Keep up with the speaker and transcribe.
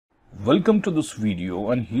Welcome to this video,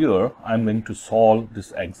 and here I'm going to solve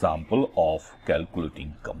this example of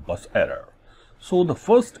calculating compass error. So the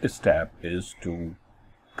first step is to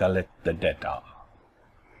collect the data,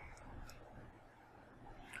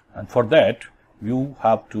 and for that you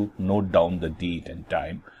have to note down the date and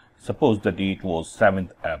time. Suppose the date was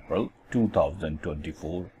 7th April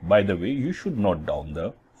 2024. By the way, you should note down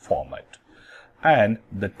the format and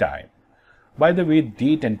the time. By the way,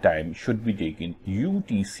 date and time should be taken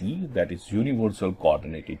UTC, that is Universal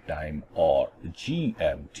Coordinated Time, or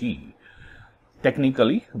GMT.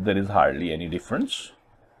 Technically, there is hardly any difference.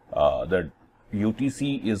 The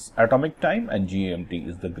UTC is atomic time and GMT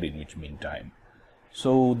is the Greenwich Mean Time.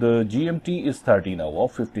 So the GMT is 13 hour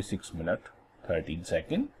 56 minute 13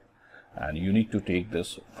 second, and you need to take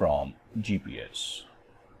this from GPS.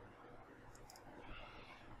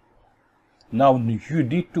 Now you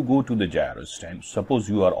need to go to the gyrostand. Suppose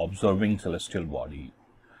you are observing celestial body.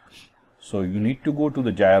 So you need to go to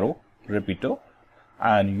the gyro repeater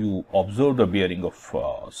and you observe the bearing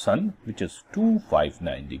of sun, which is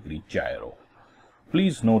 259 degree gyro.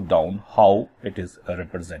 Please note down how it is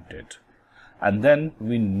represented. And then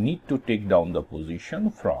we need to take down the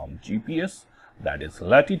position from GPS, that is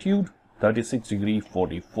latitude 36 degree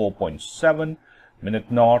 44.7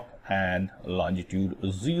 minute north and longitude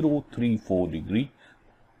 034 degree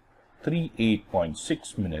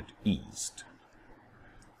 38.6 minute east.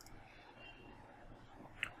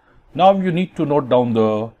 Now you need to note down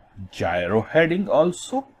the gyro heading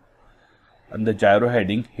also, and the gyro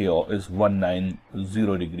heading here is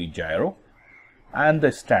 190 degree gyro, and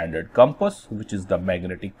the standard compass, which is the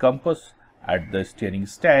magnetic compass at the steering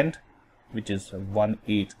stand, which is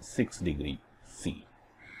 186 degree C.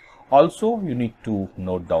 Also, you need to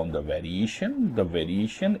note down the variation. The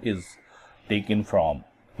variation is taken from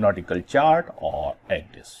nautical chart or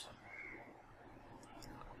ACDIS.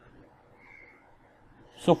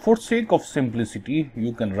 So for sake of simplicity,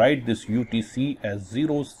 you can write this UTC as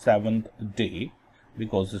 07th day,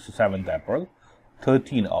 because this is 7th April,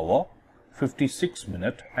 13 hour, 56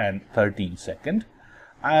 minute and 13 second,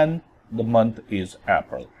 and the month is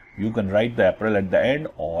April. You can write the April at the end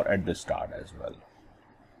or at the start as well.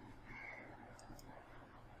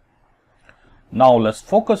 Now let's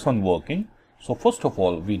focus on working. So first of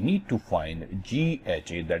all, we need to find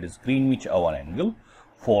GHA, that is Greenwich hour angle,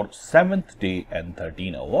 for 7th day and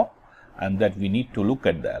 13 hour, and that we need to look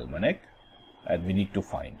at the almanac and we need to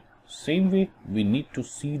find. Same way, we need to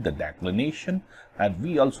see the declination, and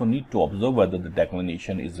we also need to observe whether the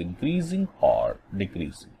declination is increasing or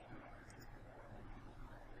decreasing.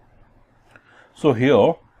 So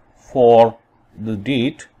here for the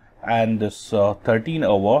date and this 13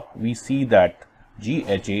 hour, we see that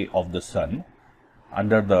GHA of the sun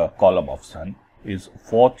under the column of sun is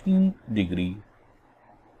 14 degree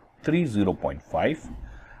 30.5,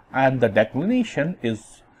 and the declination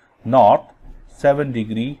is north 7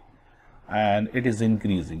 degree and it is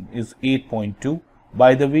increasing, is 8.2.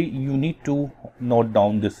 By the way, you need to note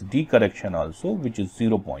down this D correction also, which is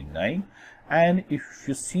 0.9, and if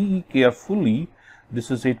you see carefully,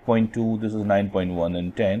 this is 8.2, this is 9.1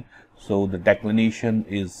 and 10. So the declination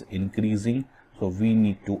is increasing. So we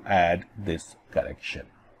need to add this correction.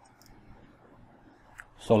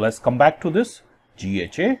 So let's come back to this.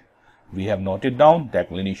 GHA we have noted down,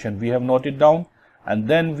 declination we have noted down, and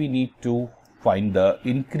then we need to find the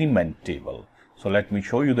increment table. So let me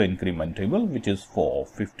show you the increment table, which is for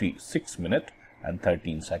 56 minute and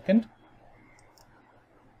 13 second.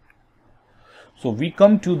 So we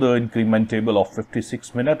come to the increment table of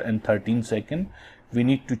 56 minute and 13 second. We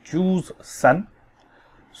need to choose sun.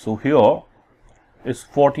 So here is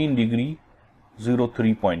 14 degree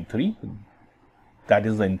 03.3, that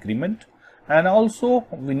is the increment, and also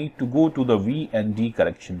we need to go to the V and D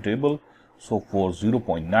correction table. So for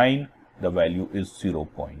 0.9 the value is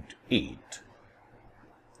 0.8.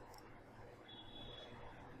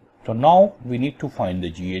 So now we need to find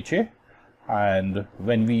the GHA, and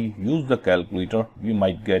when we use the calculator we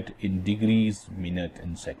might get in degrees, minute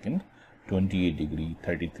and second. 28 degree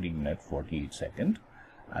 33 minute 48 second,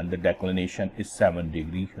 and the declination is 7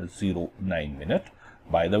 degree 09 minute.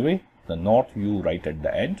 By the way, the north you write at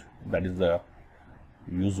the end, that is the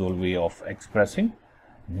usual way of expressing.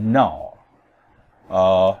 Now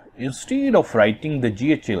instead of writing the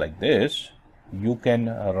GHA like this, you can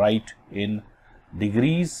write in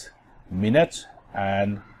degrees, minutes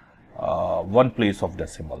and one place of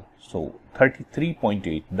decimal. So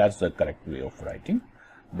 33.8, that's the correct way of writing.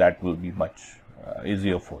 That will be much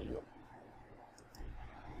easier for you.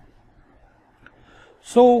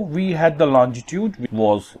 So we had the longitude, which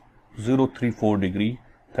was 034 degree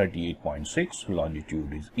 38.6,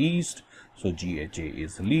 longitude is east, so GHA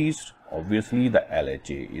is least. Obviously the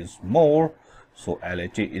LHA is more, so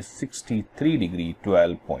LHA is 63 degree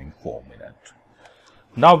 12.4 minutes.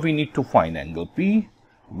 Now we need to find angle P.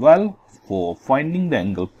 Well, for finding the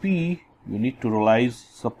angle P, you need to realize,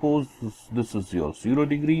 suppose this is your 0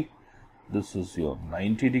 degree, this is your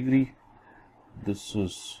 90 degree, this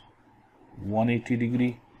is 180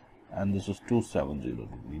 degree, and this is 270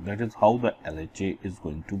 degree. That is how the LHA is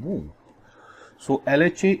going to move. So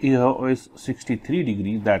LHA here is 63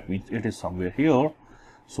 degree, that means it is somewhere here.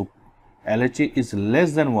 So LHA is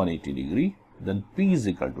less than 180 degree, then P is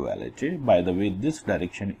equal to LHA. By the way, this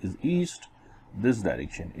direction is east, this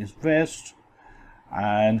direction is west,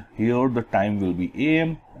 and here the time will be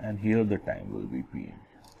AM and here the time will be PM.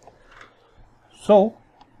 So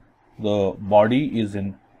the body is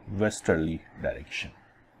in westerly direction.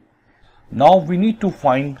 Now we need to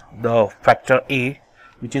find the factor A,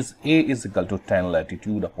 which is A is equal to 10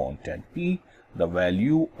 latitude upon 10 P. The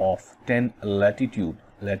value of 10 latitude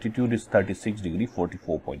is 36 degree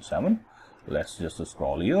 44.7. Let's just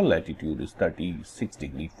scroll here. Latitude is 36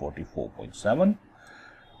 degree 44.7,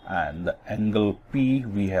 and the angle P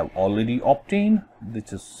we have already obtained.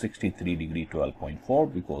 This is 63 degree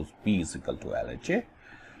 12.4 because P is equal to LHA.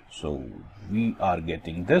 So we are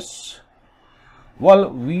getting this. Well,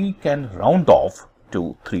 we can round off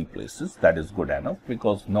to 3 places. That is good enough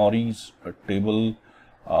because Norrie's table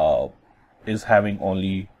is having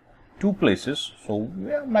only 2 places. So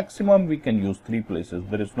yeah, maximum we can use 3 places.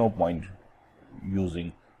 There is no point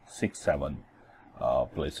using 6-7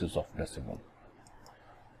 places of decimal.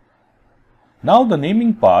 Now the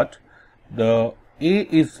naming part, the A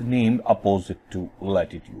is named opposite to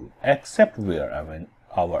latitude, except where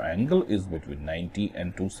our angle is between 90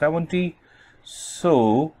 and 270.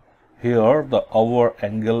 So here our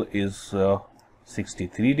angle is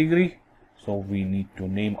 63 degree. So we need to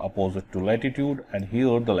name opposite to latitude, and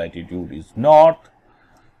here the latitude is north.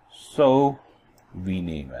 So we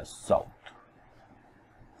name as south.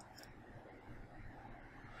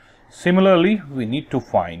 Similarly, we need to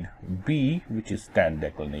find B, which is tan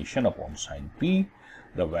declination upon sine P.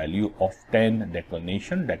 The value of tan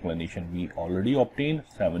declination we already obtained,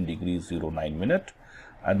 7 degrees 09 minute,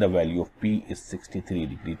 and the value of P is 63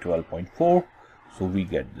 degree 12.4. So we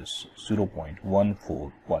get this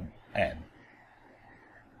 0.141 N.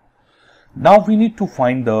 Now we need to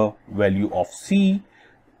find the value of C,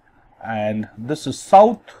 and this is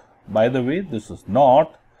south. By the way, this is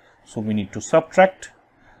north. So we need to subtract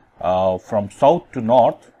from south to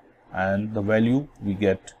north, and the value we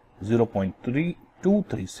get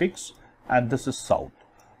 0.3236, and this is south.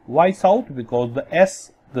 Why south? Because the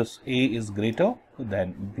S, this A is greater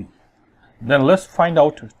than B. Then let's find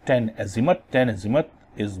out tan azimuth. Tan azimuth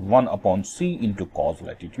is 1 upon C into cos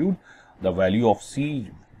latitude. The value of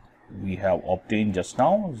C we have obtained just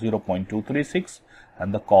now, 0.236,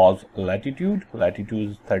 and the cos latitude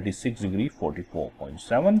is 36 degree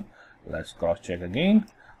 44.7. Let's cross check again.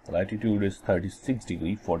 Latitude is 36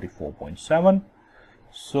 degree 44.7.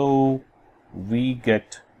 So we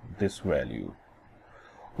get this value.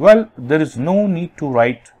 Well, there is no need to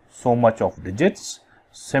write so much of digits,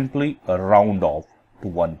 simply a round off to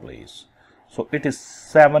one place. So it is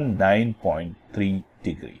 79.3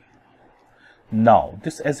 degree. Now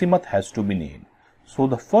this azimuth has to be named. So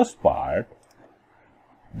the first part,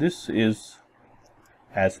 this is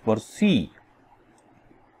as per C.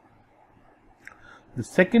 The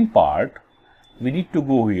second part, we need to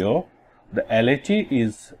go here. The LHA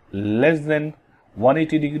is less than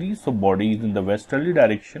 180 degrees, so body is in the westerly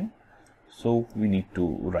direction. So we need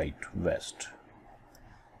to write west.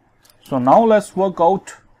 So now let's work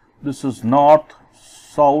out. This is north,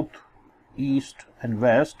 south, east, and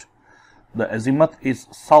west. The azimuth is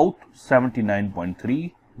south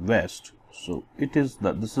 79.3, west. So it is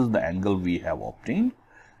this is the angle we have obtained.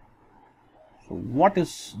 So what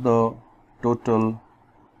is the total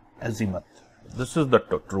azimuth? This is the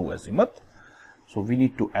true azimuth. So we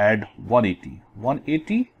need to add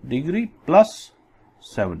 180 degree plus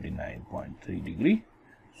 79.3 degree.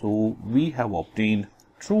 So we have obtained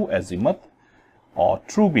true azimuth or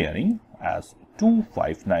true bearing as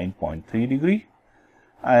 259.3 degree.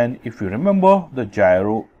 And if you remember, the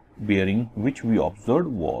gyro bearing which we observed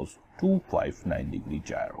was 259 degree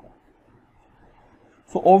gyro.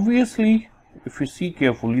 So obviously, if you see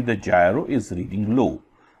carefully, the gyro is reading low.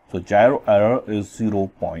 So gyro error is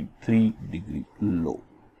 0.3 degree low.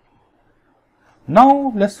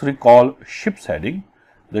 Now let's recall ship's heading.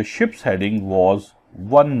 The ship's heading was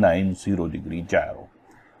 190 degree gyro.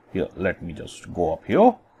 Here, let me just go up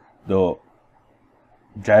here. The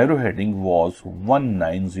gyro heading was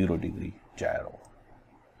 190 degree gyro.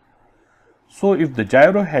 So if the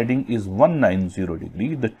gyro heading is 190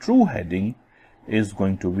 degree, the true heading is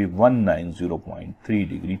going to be 190.3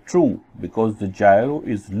 degree true, because the gyro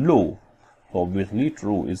is low, so obviously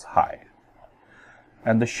true is high.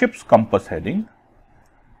 And the ship's compass heading,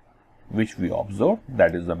 which we observed,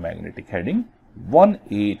 that is the magnetic heading,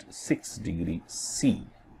 186 degree C.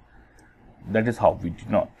 That is how we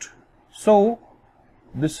denote. So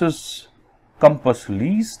this is compass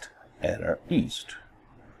least, error east.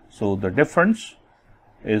 So the difference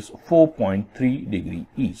is 4.3 degree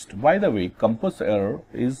east. By the way, compass error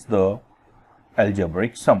is the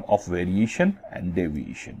algebraic sum of variation and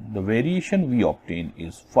deviation. The variation we obtain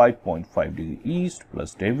is 5.5 degree east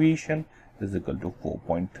plus deviation is equal to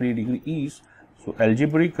 4.3 degree east. So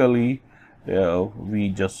algebraically we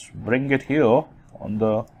just bring it here on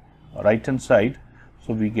the right hand side,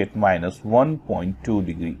 so we get minus 1.2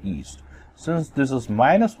 degree east. Since this is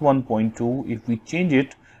minus 1.2, if we change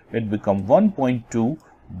it, it becomes 1.2,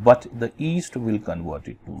 but the east will convert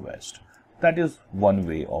it to west. That is one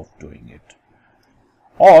way of doing it.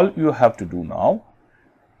 All you have to do now,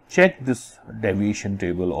 check this deviation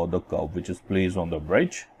table or the curve which is placed on the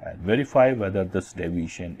bridge and verify whether this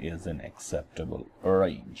deviation is in acceptable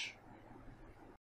range.